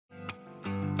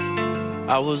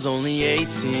I was only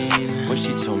 18 when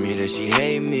she told me that she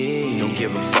hate me. Don't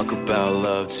give a fuck about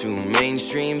love, too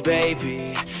mainstream,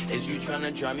 baby. Is you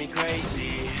tryna drive me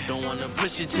crazy? Don't wanna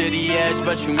push you to the edge,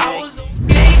 but you make. I was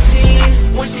only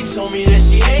 18 when she told me that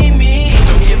she hate me.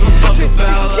 Don't give a fuck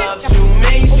about love, too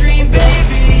mainstream,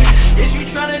 baby. Is you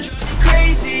tryna drive me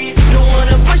crazy? Don't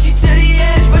wanna push you to the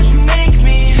edge, but you make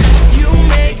me. You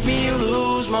make me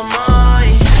lose my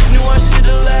mind. Knew I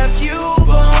should've left you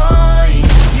behind.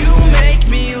 You make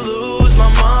me lose my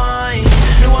mind.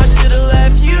 Knew I should've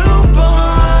left you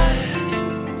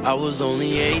behind. I was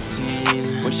only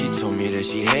 18 when she told me that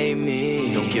she hate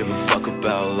me. Don't give a fuck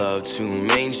about love, too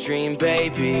mainstream,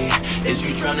 baby. Is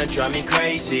you tryna drive me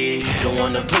crazy? Don't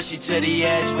wanna push you to the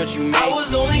edge, but you make. I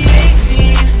was only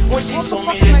 18 when she told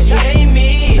me that she hate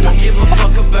me. Don't give a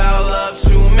fuck about love,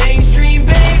 too mainstream,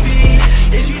 baby.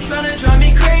 Is you tryna drive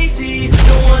me crazy?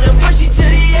 Don't wanna push you to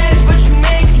the edge, but you